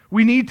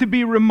 We need to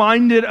be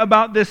reminded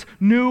about this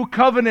new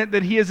covenant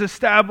that He has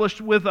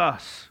established with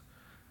us.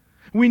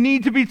 We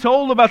need to be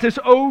told about this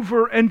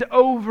over and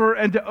over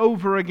and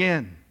over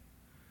again.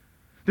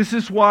 This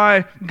is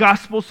why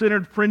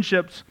gospel-centered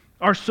friendships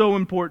are so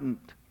important.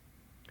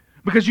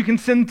 Because you can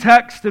send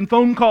texts and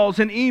phone calls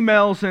and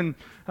emails and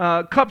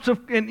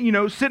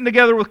sitting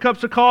together with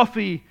cups of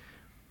coffee.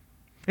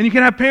 And you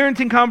can have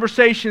parenting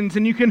conversations,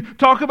 and you can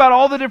talk about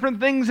all the different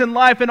things in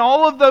life, and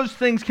all of those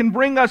things can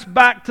bring us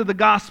back to the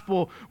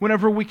gospel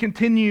whenever we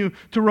continue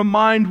to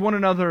remind one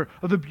another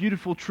of the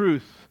beautiful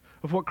truth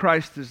of what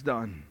Christ has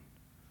done.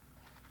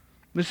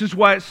 This is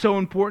why it's so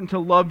important to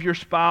love your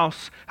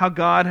spouse, how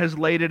God has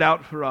laid it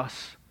out for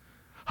us.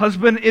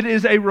 Husband, it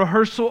is a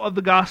rehearsal of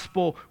the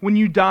gospel when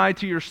you die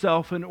to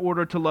yourself in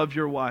order to love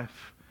your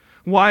wife.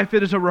 Wife,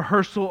 it is a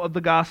rehearsal of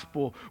the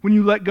gospel when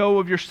you let go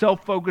of your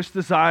self-focused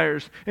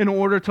desires in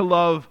order to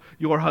love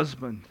your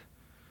husband.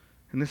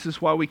 And this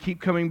is why we keep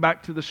coming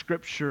back to the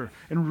Scripture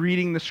and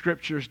reading the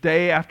Scriptures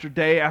day after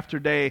day after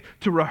day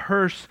to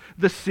rehearse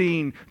the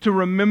scene, to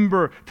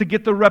remember, to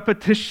get the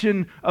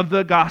repetition of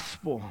the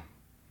gospel.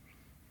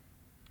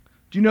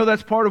 Do you know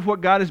that's part of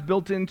what God has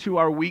built into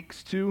our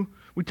weeks too?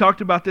 We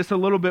talked about this a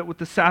little bit with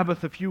the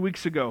Sabbath a few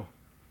weeks ago.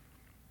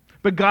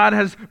 But God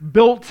has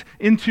built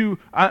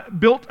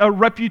a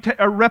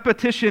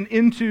repetition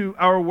into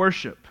our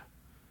worship.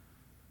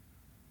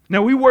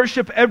 Now we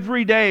worship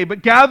every day,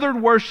 but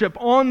gathered worship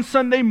on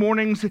Sunday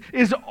mornings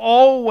is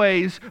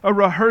always a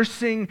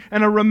rehearsing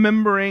and a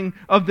remembering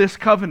of this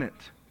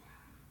covenant.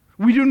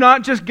 We do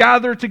not just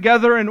gather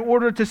together in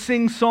order to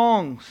sing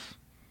songs,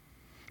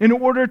 in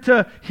order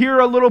to hear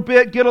a little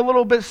bit, get a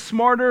little bit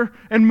smarter,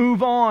 and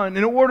move on.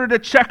 In order to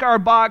check our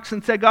box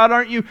and say, God,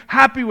 aren't you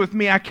happy with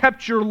me? I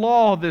kept your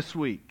law this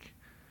week.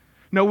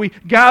 No, we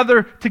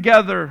gather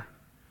together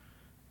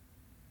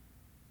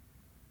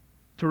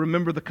to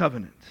remember the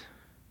covenant.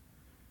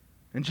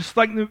 And just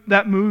like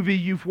that movie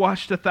you've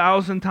watched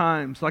 1,000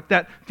 times, like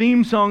that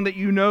theme song that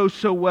you know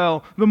so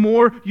well, the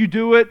more you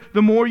do it,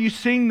 the more you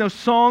sing those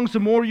songs, the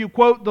more you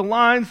quote the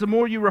lines, the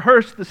more you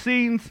rehearse the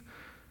scenes,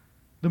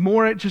 the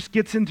more it just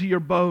gets into your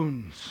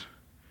bones.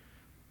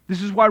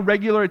 This is why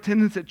regular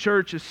attendance at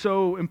church is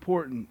so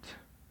important.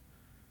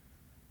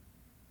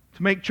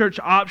 To make church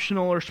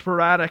optional or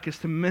sporadic is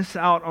to miss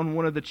out on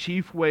one of the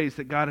chief ways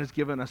that God has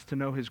given us to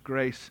know His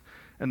grace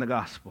and the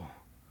gospel.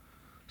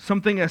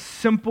 Something as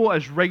simple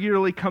as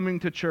regularly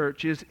coming to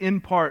church is in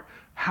part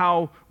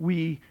how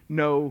we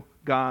know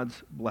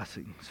God's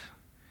blessings.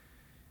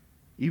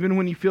 Even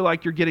when you feel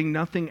like you're getting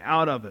nothing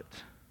out of it,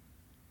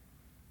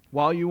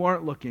 while you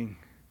aren't looking,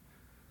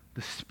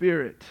 the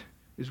Spirit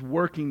is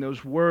working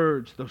those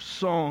words, those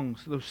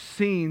songs, those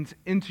scenes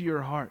into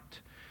your heart.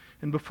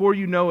 And before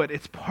you know it,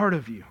 it's part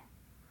of you.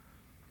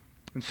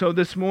 And so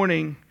this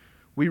morning,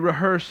 we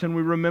rehearse and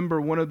we remember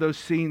one of those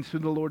scenes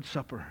through the Lord's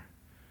Supper.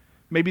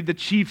 Maybe the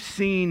chief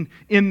scene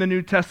in the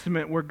New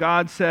Testament where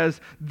God says,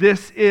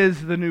 this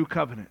is the new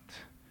covenant.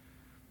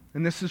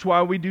 And this is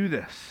why we do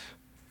this.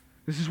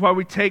 This is why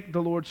we take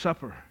the Lord's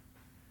Supper.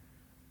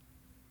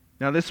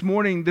 Now this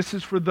morning, this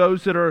is for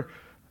those that are,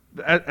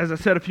 as I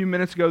said a few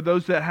minutes ago,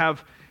 those that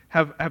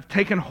have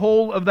taken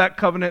hold of that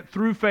covenant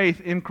through faith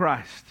in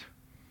Christ.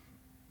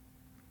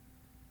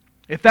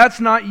 If that's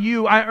not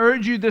you, I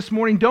urge you this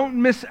morning,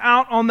 don't miss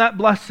out on that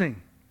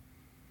blessing.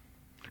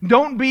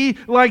 Don't be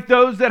like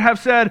those that have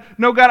said,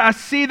 no, God, I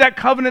see that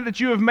covenant that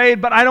you have made,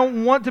 but I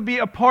don't want to be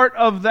a part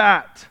of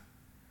that.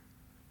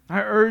 I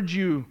urge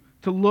you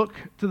to look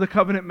to the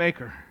covenant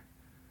maker.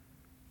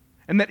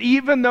 And that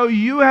even though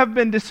you have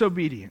been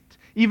disobedient,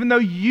 even though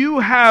you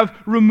have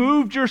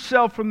removed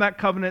yourself from that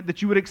covenant,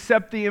 that you would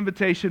accept the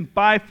invitation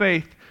by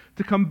faith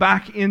to come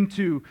back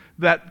into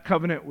that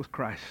covenant with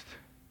Christ.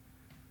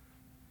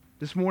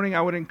 This morning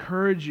I would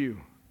encourage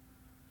you,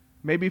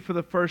 maybe for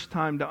the first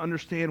time, to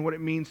understand what it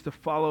means to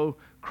follow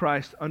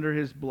Christ under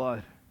His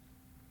blood.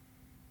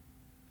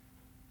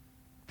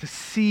 To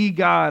see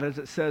God, as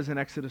it says in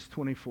Exodus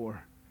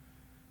 24,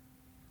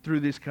 through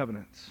these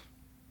covenants.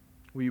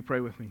 Will you pray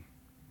with me?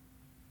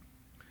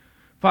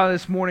 Father,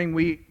 this morning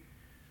we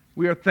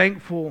are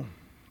thankful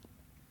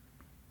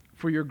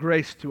for your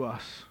grace to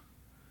us.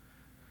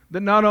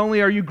 That not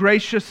only are you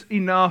gracious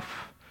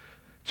enough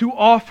to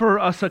offer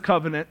us a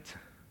covenant,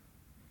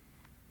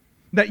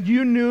 that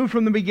you knew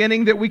from the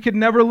beginning that we could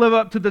never live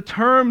up to the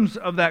terms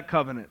of that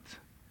covenant.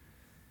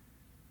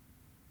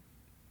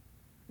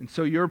 And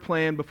so your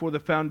plan before the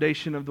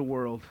foundation of the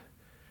world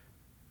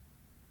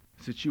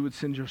is that you would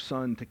send your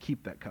Son to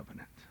keep that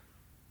covenant.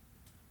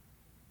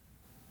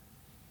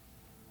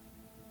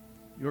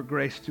 Your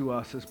grace to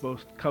us as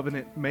both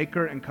covenant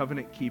maker and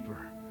covenant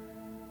keeper,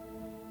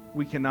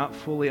 we cannot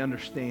fully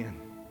understand.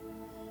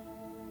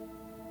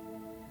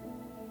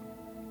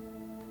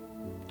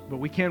 But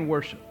we can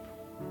worship.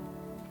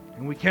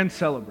 And we can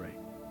celebrate.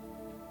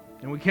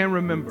 And we can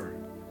remember.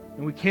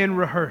 And we can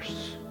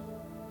rehearse.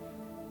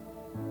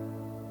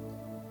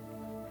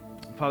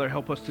 Father,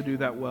 help us to do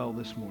that well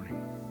this morning.